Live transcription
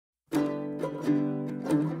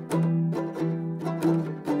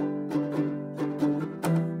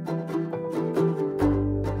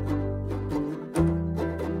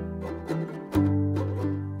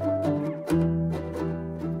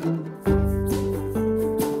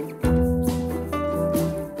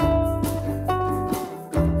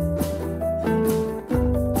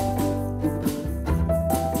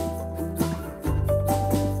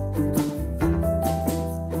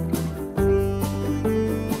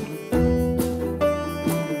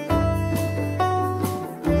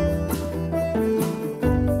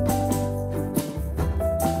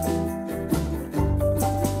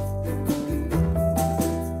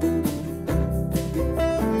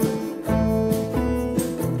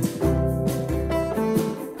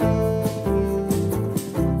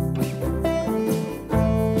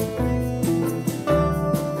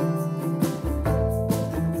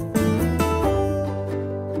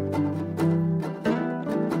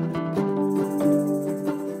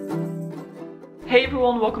Hey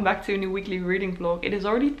everyone, welcome back to a new weekly reading vlog. It is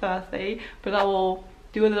already Thursday, but I will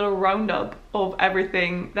do a little roundup of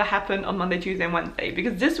everything that happened on Monday, Tuesday and Wednesday,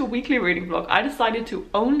 because this weekly reading vlog I decided to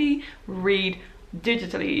only read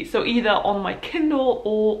digitally, so either on my Kindle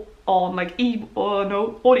or on like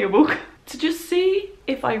audiobook, to just see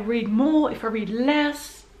if I read more, if I read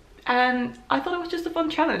less. And I thought it was just a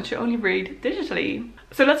fun challenge to only read digitally.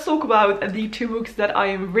 So let's talk about the two books that I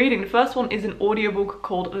am reading. The first one is an audiobook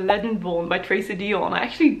called Legendborn by Tracy Deonn. I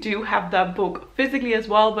actually do have that book physically as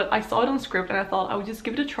well, but I saw it on script and I thought I would just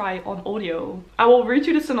give it a try on audio. I will read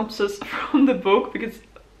you the synopsis from the book because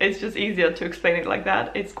it's just easier to explain it like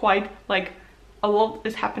that. It's quite like a lot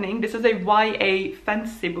is happening. This is a YA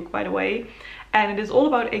fantasy book, by the way, and it is all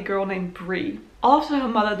about a girl named Bree. After her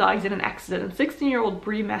mother dies in an accident, 16-year-old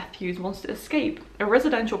Bree Matthews wants to escape. A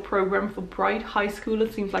residential program for bright high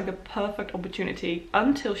schoolers seems like the perfect opportunity,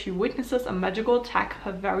 until she witnesses a magical attack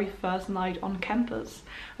her very first night on campus.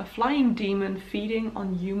 A flying demon feeding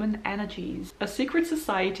on human energies. A secret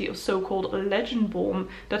society of so-called Legendborn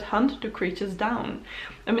that hunt the creatures down.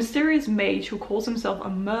 A mysterious mage who calls himself a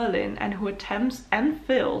Merlin and who attempts and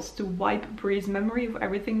fails to wipe Bree's memory of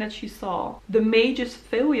everything that she saw. The mage's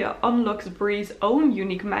failure unlocks Bree's own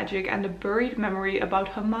unique magic and a buried memory about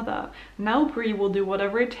her mother. Now Bree will do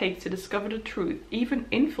whatever it takes to discover the truth, even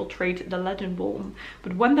infiltrate the Legendborn.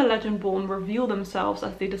 But when the Legendborn reveal themselves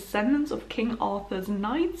as the descendants of King Arthur's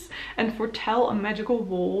knights and foretell a magical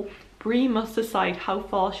war, Bree must decide how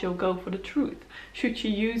far she'll go for the truth. Should she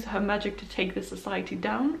use her magic to take the society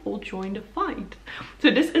down or join the fight? So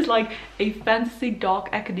this is like a fantasy dark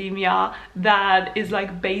academia that is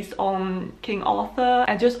like based on King Arthur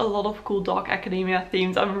and just a lot of cool dark academia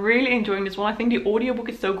themes. I'm really enjoying this one. I think the audiobook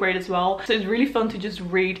is so great as well. So it's really fun to just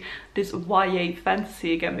read this YA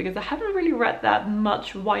fantasy again, because I haven't really read that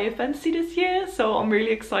much YA fantasy this year. So I'm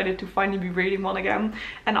really excited to finally be reading one again.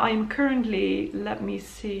 And I am currently, let me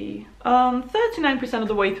see, 39% of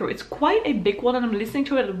the way through. It's quite a big one and I'm listening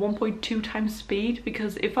to it at 1.2 times speed,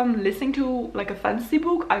 because if I'm listening to like a fantasy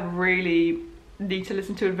book, I really need to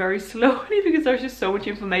listen to it very slowly because there's just so much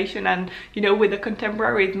information, and you know, with a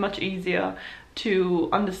contemporary it's much easier to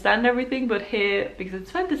understand everything, but here, because it's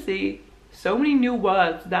fantasy, so many new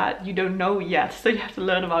words that you don't know yet, so you have to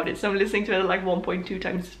learn about it. So I'm listening to it at like 1.2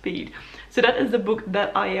 times speed. So that is the book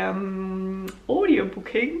that I am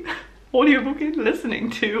audiobooking, listening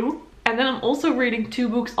to. And then I'm also reading two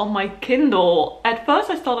books on my Kindle. At first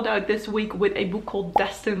I started out this week with a book called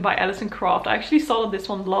Destined by Alison Craft. I actually started this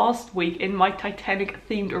one last week in my Titanic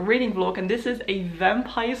themed reading vlog, and this is a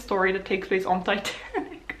vampire story that takes place on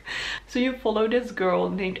Titanic. So you follow this girl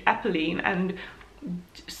named Apolline, and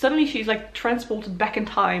suddenly she's like transported back in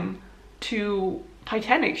time to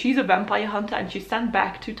Titanic. She's a vampire hunter and she's sent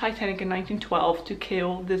back to Titanic in 1912 to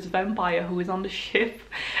kill this vampire who is on the ship.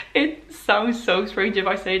 It sounds so strange if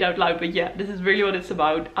I say it out loud, but yeah, this is really what it's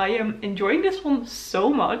about. I am enjoying this one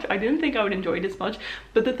so much. I didn't think I would enjoy this much,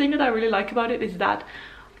 but the thing that I really like about it is that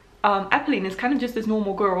Apolline is kind of just this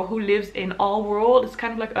normal girl who lives in our world. It's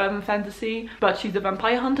kind of like urban fantasy, but she's a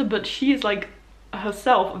vampire hunter, but she is like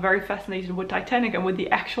herself very fascinated with Titanic and with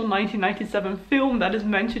the actual 1997 film that is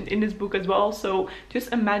mentioned in this book as well. So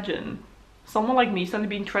just imagine someone like me suddenly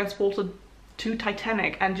being transported to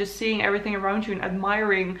Titanic and just seeing everything around you and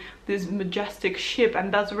admiring this majestic ship,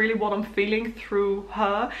 and that's really what I'm feeling through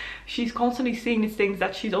her. She's constantly seeing these things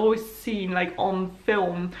that she's always seen like on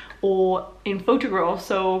film or in photographs,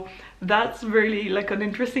 so that's really like an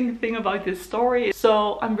interesting thing about this story.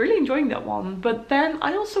 So I'm really enjoying that one. But then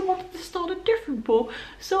I also wanted to start a different book,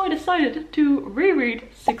 so I decided to reread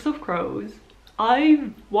Six of Crows.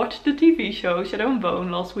 I watched the TV show Shadow and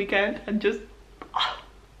Bone last weekend and just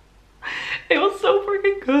it was so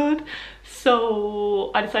freaking good.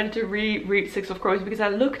 So I decided to reread Six of Crows because I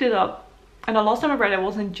looked it up, and the last time I read it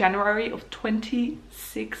was in January of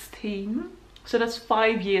 2016. So that's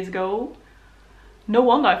 5 years ago. No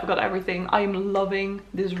wonder I forgot everything. I am loving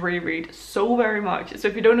this reread so very much. So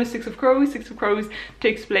if you don't know Six of Crows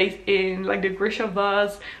takes place in like the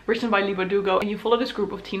Grisha-verse, written by Lee Bardugo, and you follow this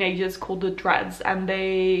group of teenagers called the Dreads, and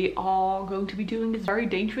they are going to be doing this very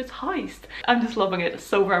dangerous heist. I'm just loving it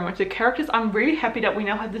so very much. The characters, I'm really happy that we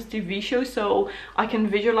now have this TV show so I can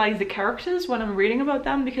visualize the characters when I'm reading about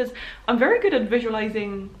them, because I'm very good at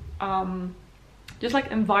visualizing just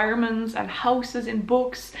like environments and houses in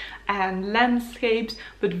books and landscapes,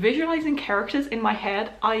 but visualizing characters in my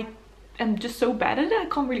head, I am just so bad at it. I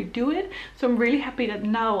can't really do it. So I'm really happy that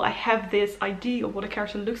now I have this idea of what a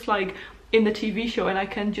character looks like in the TV show, and I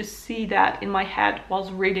can just see that in my head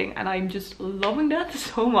whilst reading, and I'm just loving that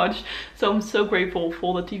so much. So I'm so grateful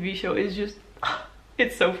for the TV show. It's just,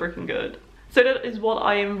 it's so freaking good. So that is what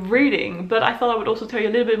I am reading, but I thought I would also tell you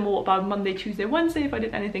a little bit more about Monday, Tuesday, Wednesday if I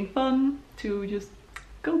did anything fun to just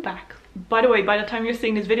go back. By the way, by the time you're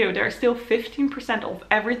seeing this video, there is still 15% off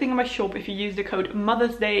everything in my shop if you use the code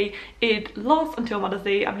Mother's Day. It lasts until Mother's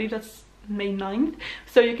Day, I believe that's May 9th,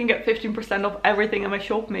 so you can get 15% off everything in my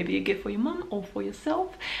shop, maybe a gift for your mum or for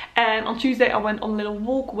yourself. And on Tuesday I went on a little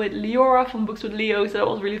walk with Leora from Books with Leo, so that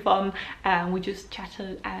was really fun, and we just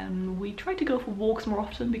chatted and we try to go for walks more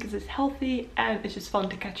often because it's healthy and it's just fun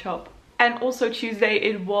to catch up. And also Tuesday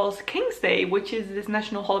it was King's Day, which is this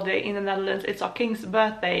national holiday in the Netherlands. It's our king's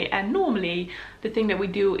birthday, and normally the thing that we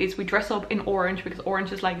do is we dress up in orange because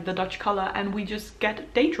orange is like the Dutch color, and we just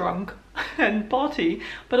get day drunk and party.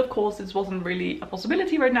 But of course this wasn't really a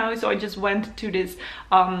possibility right now, so I just went to this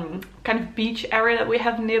kind of beach area that we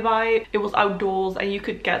have nearby. It was outdoors and you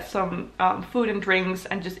could get some food and drinks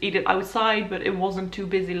and just eat it outside, but it wasn't too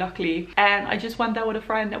busy luckily. And I just went there with a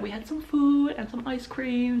friend and we had some food and some ice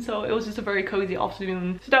cream, so it was just a very cozy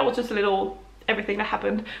afternoon. So that was just a little everything that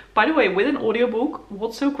happened. By the way, with an audiobook,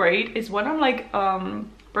 what's so great is when I'm like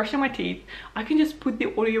brushing my teeth, I can just put the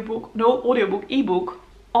ebook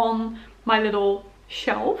on my little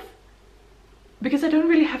shelf, because I don't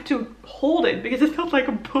really have to hold it because it's not like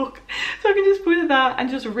a book, so I can just put it there and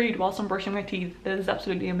just read whilst I'm brushing my teeth. That is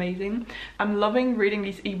absolutely amazing. I'm loving reading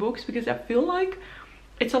these ebooks because I feel like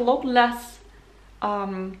it's a lot less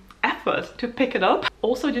effort to pick it up.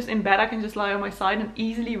 Also, just in bed I can just lie on my side and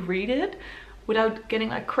easily read it without getting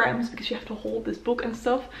like cramps because you have to hold this book and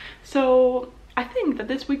stuff. So I think that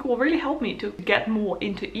this week will really help me to get more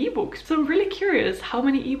into ebooks. So I'm really curious how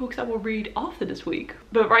many ebooks I will read after this week.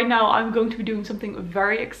 But right now I'm going to be doing something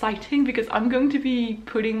very exciting because I'm going to be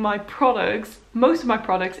putting my products, most of my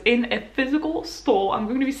products, in a physical store. I'm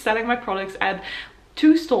going to be selling my products at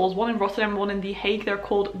two stores, one in Rotterdam, one in The Hague. They're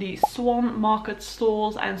called the Swan Market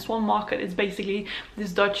stores, and Swan Market is basically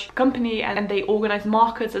this Dutch company, and they organize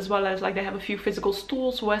markets as well as like they have a few physical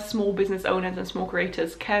stores where small business owners and small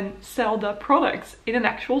creators can sell their products in an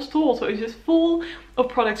actual store. So it's just full of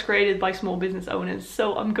products created by small business owners.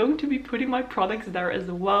 So I'm going to be putting my products there as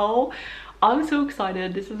well. I'm so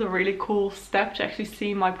excited. This is a really cool step to actually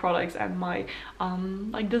see my products and my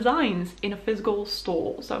like designs in a physical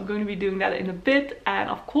store. So I'm going to be doing that in a bit, and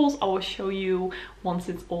of course I will show you once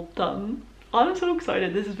it's all done. I'm so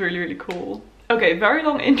excited. This is really, really cool. Okay, very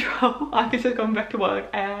long intro. I'm just going back to work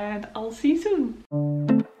and I'll see you soon.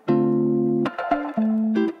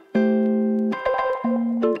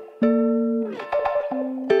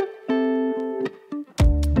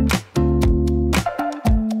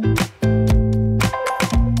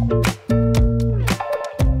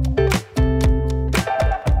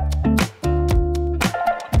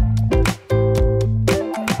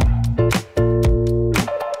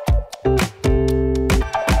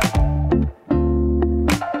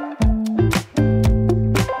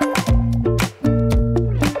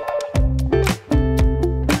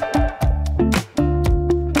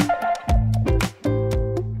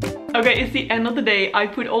 Okay, it's the end of the day. I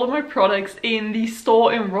put all of my products in the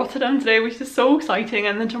store in Rotterdam today, which is so exciting,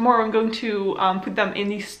 and then tomorrow I'm going to put them in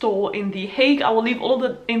the store in The Hague. I will leave all of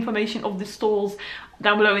the information of the stores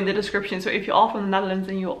down below in the description, so if you are from the Netherlands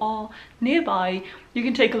and you are nearby, you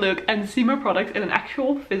can take a look and see my products in an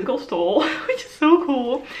actual physical store, which is so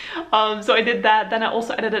cool. So I did that. Then I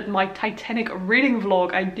also edited my Titanic reading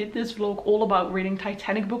vlog. I did this vlog all about reading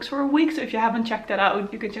Titanic books for a week, so if you haven't checked that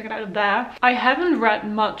out, you can check it out there. I haven't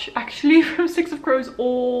read much actually from Six of Crows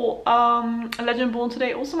or Legend Born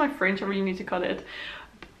today. Also my French, I really need to cut it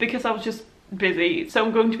because I was just busy. So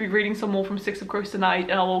I'm going to be reading some more from Six of Crows tonight,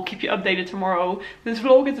 and I will keep you updated tomorrow. This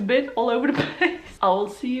vlog is a bit all over the place. I will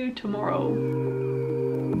see you tomorrow.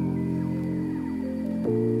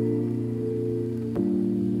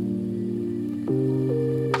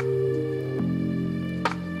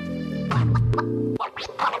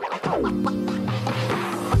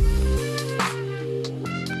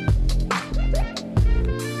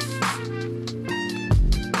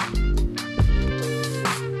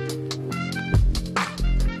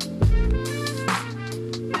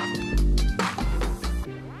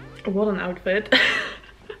 What an outfit.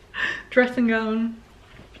 Dressing gown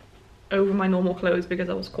over my normal clothes because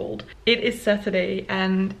I was cold. It is Saturday,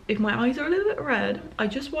 and if my eyes are a little bit red, I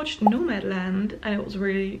just watched Nomadland and it was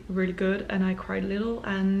really, really good, and I cried a little,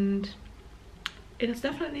 and it is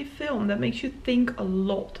definitely a film that makes you think a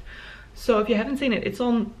lot. So if you haven't seen it, it's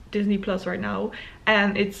on Disney Plus right now,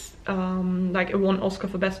 and it's like it won Oscar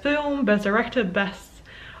for Best Film, Best Director, Best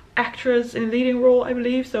Actress in a Leading Role, I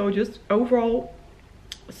believe. So just overall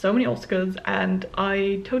so many Oscars, and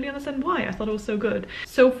I totally understand why. I thought it was so good.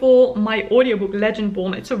 So for my audiobook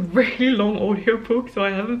Legendborn, it's a really long audiobook, so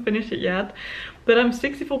I haven't finished it yet, but I'm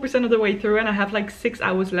 64% of the way through and I have like 6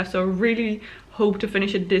 hours left, so I really hope to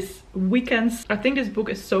finish it this weekend. I think this book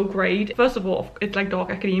is so great. First of all, it's like dark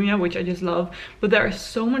academia, which I just love, but there is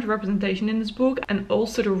so much representation in this book, and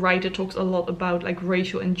also the writer talks a lot about like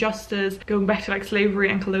racial injustice, going back to like slavery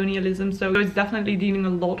and colonialism, so it's definitely dealing a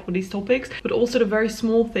lot with these topics, but also the very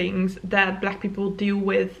small things that Black people deal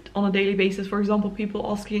with on a daily basis. For example, people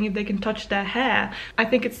asking if they can touch their hair. I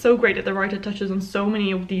think it's so great that the writer touches on so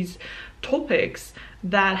many of these topics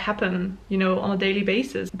that happen, you know, on a daily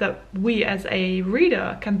basis that we as a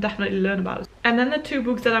reader can definitely learn about. And then the 2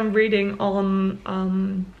 books that I'm reading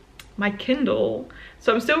on my Kindle.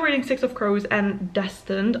 So I'm still reading Six of Crows and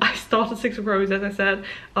Destined. I started Six of Crows, as I said,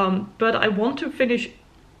 but I want to finish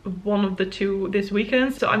one of the 2 this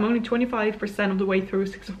weekend, so I'm only 25% of the way through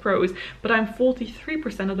Six of Crows, but I'm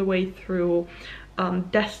 43% of the way through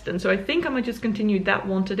Destined. So I think I might just continue that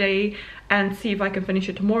one today and see if I can finish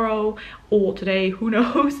it tomorrow or today, who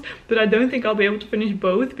knows. But I don't think I'll be able to finish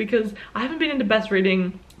both because I haven't been in the best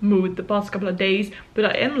reading mood the past couple of days, but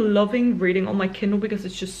I am loving reading on my Kindle because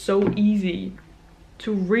it's just so easy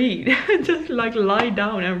to read. Just like lie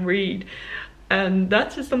down and read, and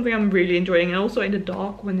that's just something I'm really enjoying. And also in the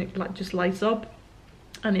dark when it like just lights up,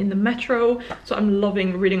 and in the metro, so I'm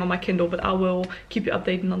loving reading on my Kindle, but I will keep you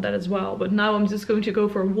updated on that as well. But now I'm just going to go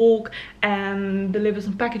for a walk and deliver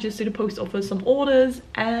some packages to the post office, some orders,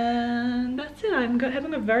 and that's it. I'm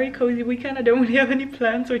having a very cozy weekend. I don't really have any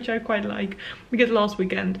plans, which I quite like, because last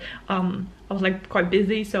weekend I was like quite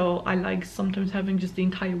busy, so I like sometimes having just the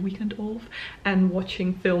entire weekend off and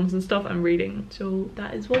watching films and stuff and reading. So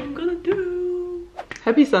that is what I'm gonna do.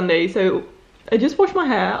 Happy Sunday. So I just washed my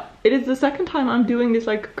hair. It is the second time I'm doing this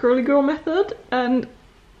like curly girl method, and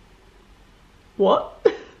what?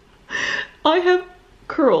 I have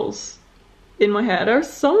curls in my hair. There are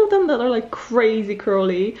some of them that are like crazy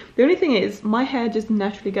curly. The only thing is my hair just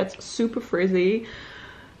naturally gets super frizzy.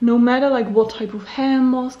 No matter like what type of hair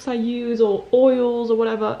masks I use or oils or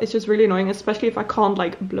whatever, it's just really annoying, especially if I can't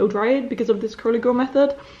like blow dry it because of this curly girl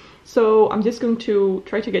method. So I'm just going to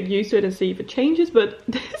try to get used to it and see if it changes, but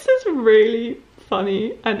this is really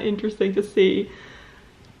funny and interesting to see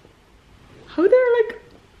how there are like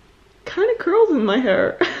kind of curls in my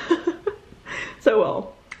hair.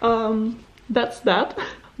 So well, that's that.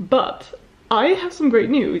 But I have some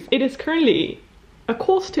great news. It is currently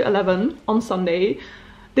 11:15 on Sunday.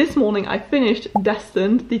 This morning I finished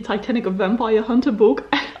Destined, the Titanic of Vampire Hunter book.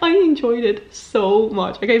 I enjoyed it so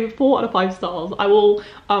much. I gave it 4 out of 5 stars. I will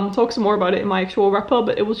talk some more about it in my actual wrap-up,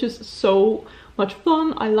 but it was just so much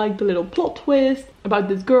fun. I liked the little plot twist about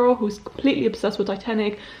this girl who's completely obsessed with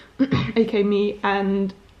Titanic, aka me,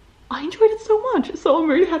 and I enjoyed it so much. So I'm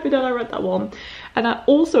really happy that I read that one. And I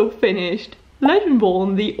also finished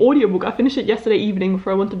Legendborn, the audiobook. I finished it yesterday evening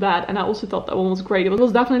before I went to bed, and I also thought that one was great. It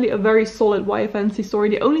was definitely a very solid YA fantasy story.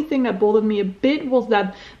 The only thing that bothered me a bit was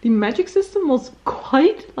that the magic system was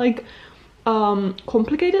quite like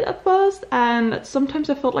complicated at first, and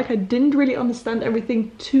sometimes I felt like I didn't really understand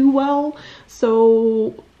everything too well.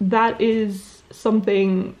 So that is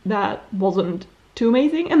something that wasn't too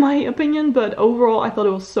amazing in my opinion, but overall I thought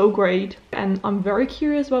it was so great, and I'm very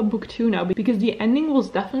curious about book 2 now because the ending was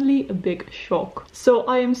definitely a big shock. So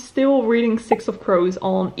I am still reading Six of Crows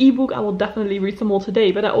on ebook. I will definitely read some more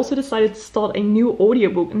today, but I also decided to start a new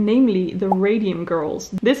audiobook, namely The Radium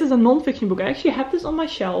Girls. This is a non-fiction book. I actually have this on my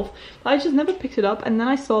shelf, but I just never picked it up, and then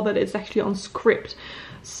I saw that it's actually on script,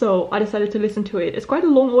 so I decided to listen to it. It's quite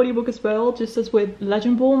a long audiobook as well, just as with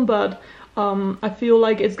Legendborn, but I feel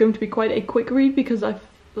like it's going to be quite a quick read because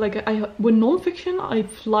with non-fiction I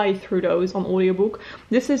fly through those on audiobook.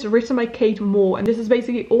 This is written by Kate Moore, and this is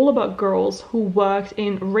basically all about girls who worked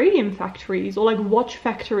in radium factories or like watch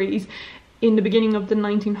factories in the beginning of the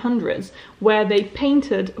 1900s, where they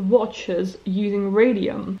painted watches using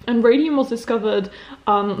radium. And radium was discovered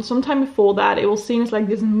sometime before that. It was seen as like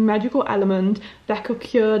this magical element that could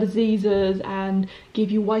cure diseases and give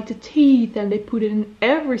you whiter teeth, and they put it in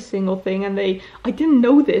every single thing. And I didn't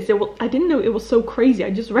know this. I didn't know it was so crazy. I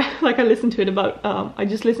just read, like I listened to it I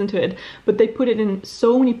just listened to it, but they put it in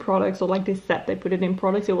so many products, or like they said they put it in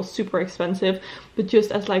products. It was super expensive, but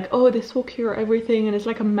just as like, oh, this will cure everything, and it's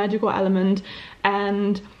like a magical element.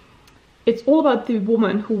 And it's all about the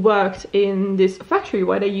woman who worked in this factory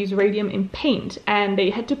where they use radium in paint, and they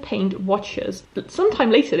had to paint watches. But sometime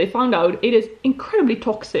later they found out it is incredibly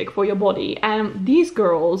toxic for your body, and these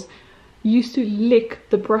girls used to lick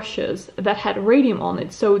the brushes that had radium on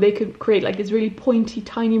it, so they could create like this really pointy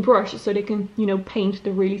tiny brush so they can, you know, paint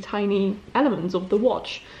the really tiny elements of the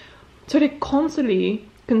watch. So they constantly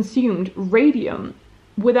consumed radium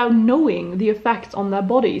without knowing the effects on their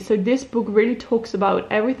body. So this book really talks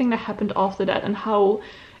about everything that happened after that, and how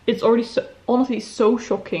it's already honestly so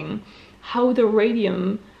shocking how the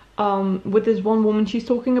radium, with this one woman she's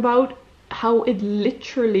talking about, how it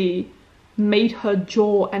literally made her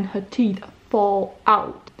jaw and her teeth fall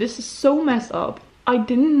out. This is so messed up. I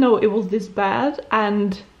didn't know it was this bad,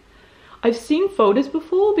 and I've seen photos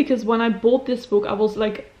before, because when I bought this book I was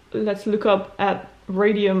like, let's look up at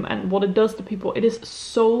radium and what it does to people. It is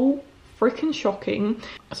so freaking shocking.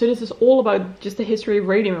 So this is all about just the history of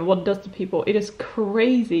radium and what it does to people. It is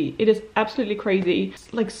crazy. It is absolutely crazy.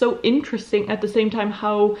 It's like so interesting at the same time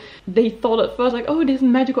how they thought at first like, oh, this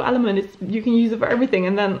magical element, you can use it for everything,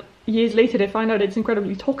 and then years later they find out it's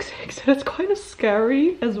incredibly toxic. So that's kind of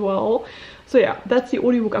scary as well. So yeah, that's the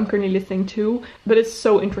audiobook I'm currently listening to, but it's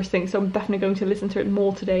so interesting, so I'm definitely going to listen to it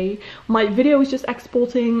more today. My video is just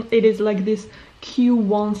exporting. It is like this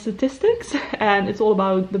Q1 statistics, and it's all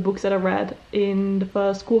about the books that I read in the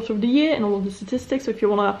first quarter of the year and all of the statistics. So if you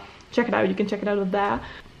want to check it out, you can check it out of there.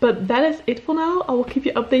 But that is it for now. I will keep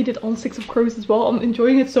you updated on Six of Crows as well. I'm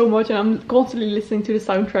enjoying it so much, and I'm constantly listening to the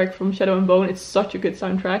soundtrack from Shadow and Bone. It's such a good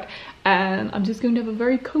soundtrack, and I'm just going to have a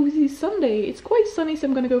very cozy Sunday. It's quite sunny, so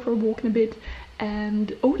I'm going to go for a walk in a bit.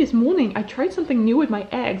 And oh, this morning I tried something new with my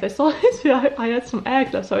eggs. I saw this, I had some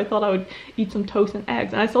eggs left, so I thought I would eat some toast and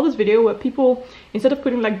eggs. And I saw this video where people, instead of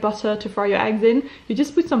putting like butter to fry your eggs in, you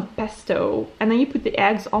just put some pesto and then you put the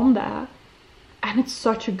eggs on there, and it's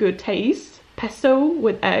such a good taste. Pesto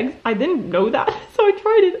with eggs. I didn't know that, so I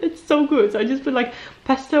tried it. It's so good. So I just put like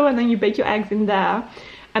pesto and then you bake your eggs in there,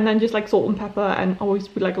 and then just like salt and pepper, and always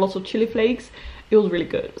put like lots of chili flakes. It was really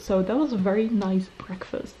good. So that was a very nice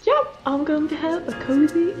breakfast. Yeah, I'm going to have a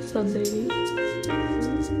cozy Sunday.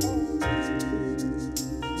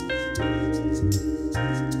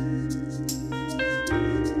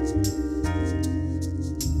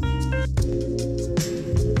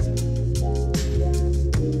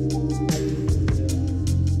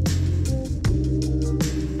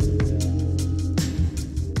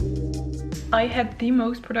 I had the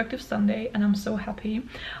most productive Sunday and I'm so happy.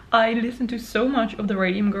 I listened to so much of the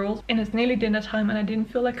Radium Girls, and it's nearly dinner time and I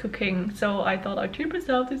didn't feel like cooking, so I thought I'd treat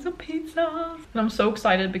myself to some pizzas. And I'm so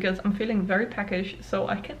excited because I'm feeling very peckish, so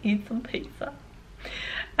I can eat some pizza.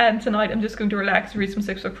 And tonight I'm just going to relax, read some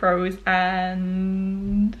Six of Crows,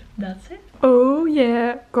 and that's it. Oh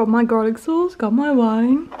yeah, got my garlic sauce, got my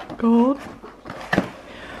wine, got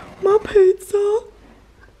my pizza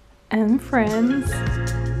and friends.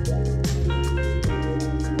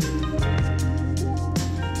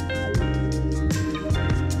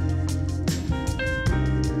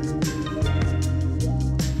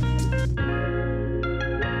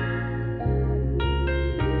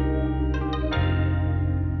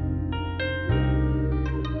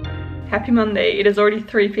 Happy Monday. It is already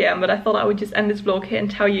 3 PM, but I thought I would just end this vlog here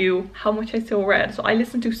and tell you how much I still read. So I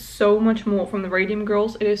listened to so much more from the Radium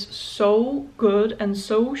Girls. It is so good and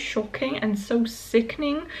so shocking and so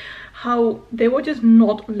sickening how they were just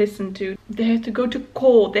not listened to. They had to go to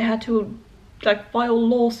court. They had to like file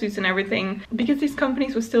lawsuits and everything because these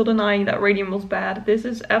companies were still denying that radium was bad. This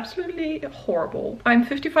is absolutely horrible. I'm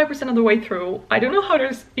 55% of the way through. I don't know how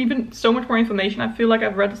there's even so much more information. I feel like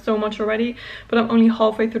I've read so much already, but I'm only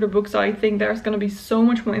halfway through the book, so I think there's gonna be so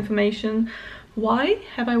much more information. Why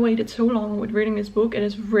have I waited so long with reading this book? It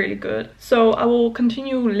is really good. So I will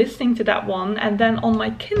continue listening to that one, and then on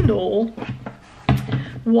my Kindle,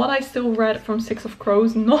 what I still read from Six of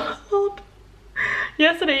Crows, not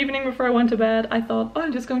yesterday evening before I went to bed, I thought, oh,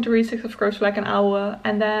 I'm just going to read Six of Crows for like an hour,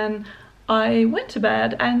 and then I went to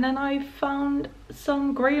bed, and then I found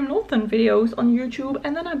some Graham Norton videos on YouTube,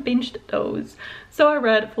 and then I binged those. So I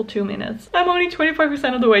read for 2 minutes. I'm only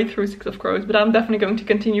 25% of the way through Six of Crows, but I'm definitely going to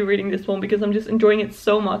continue reading this one because I'm just enjoying it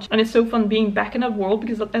so much, and it's so fun being back in that world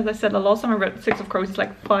because, as I said, the last time I read Six of Crows is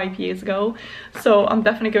like 5 years ago. So I'm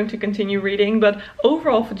definitely going to continue reading, but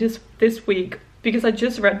overall for just this week, because I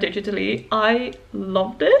just read digitally, I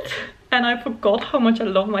loved it. And I forgot how much I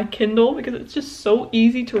love my Kindle because it's just so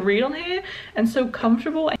easy to read on here and so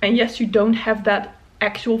comfortable. And yes, you don't have that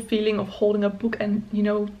actual feeling of holding a book and, you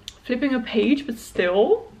know, flipping a page, but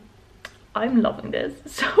still, I'm loving this.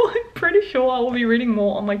 So I'm pretty sure I will be reading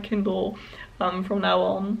more on my Kindle from now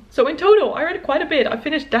on. So in total, I read quite a bit. I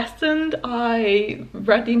finished Destined, I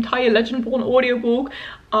read the entire Legendborn audiobook,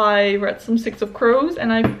 I read some Six of Crows,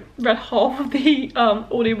 and I read half of the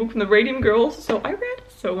audiobook from the Radium Girls. So I read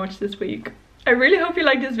so much this week. I really hope you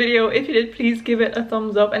liked this video. If you did, please give it a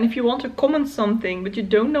thumbs up. And if you want to comment something but you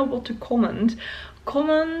don't know what to comment,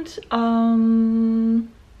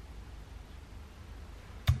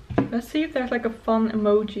 let's see if there's like a fun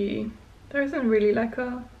emoji. There isn't really like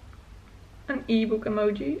an ebook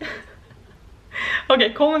emoji.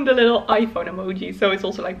 Okay, comment the little iPhone emoji, so it's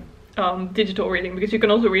also like digital reading, because you can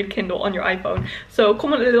also read Kindle on your iPhone. So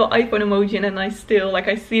comment a little iPhone emoji, and then I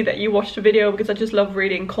see that you watched the video, because I just love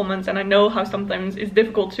reading comments, and I know how sometimes it's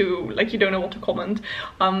difficult to, like, you don't know what to comment.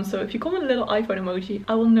 So if you comment a little iPhone emoji,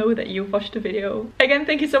 I will know that you've watched the video. Again,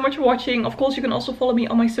 thank you so much for watching. Of course, you can also follow me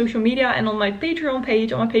on my social media and on my Patreon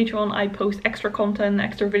page. On my Patreon I post extra content,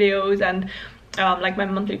 extra videos, and like my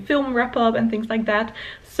monthly film wrap up and things like that.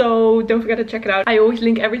 So don't forget to check it out. I always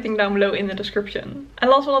link everything down below in the description. And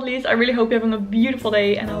last but not least, I really hope you're having a beautiful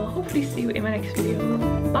day, and I will hopefully see you in my next video.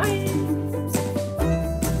 Bye!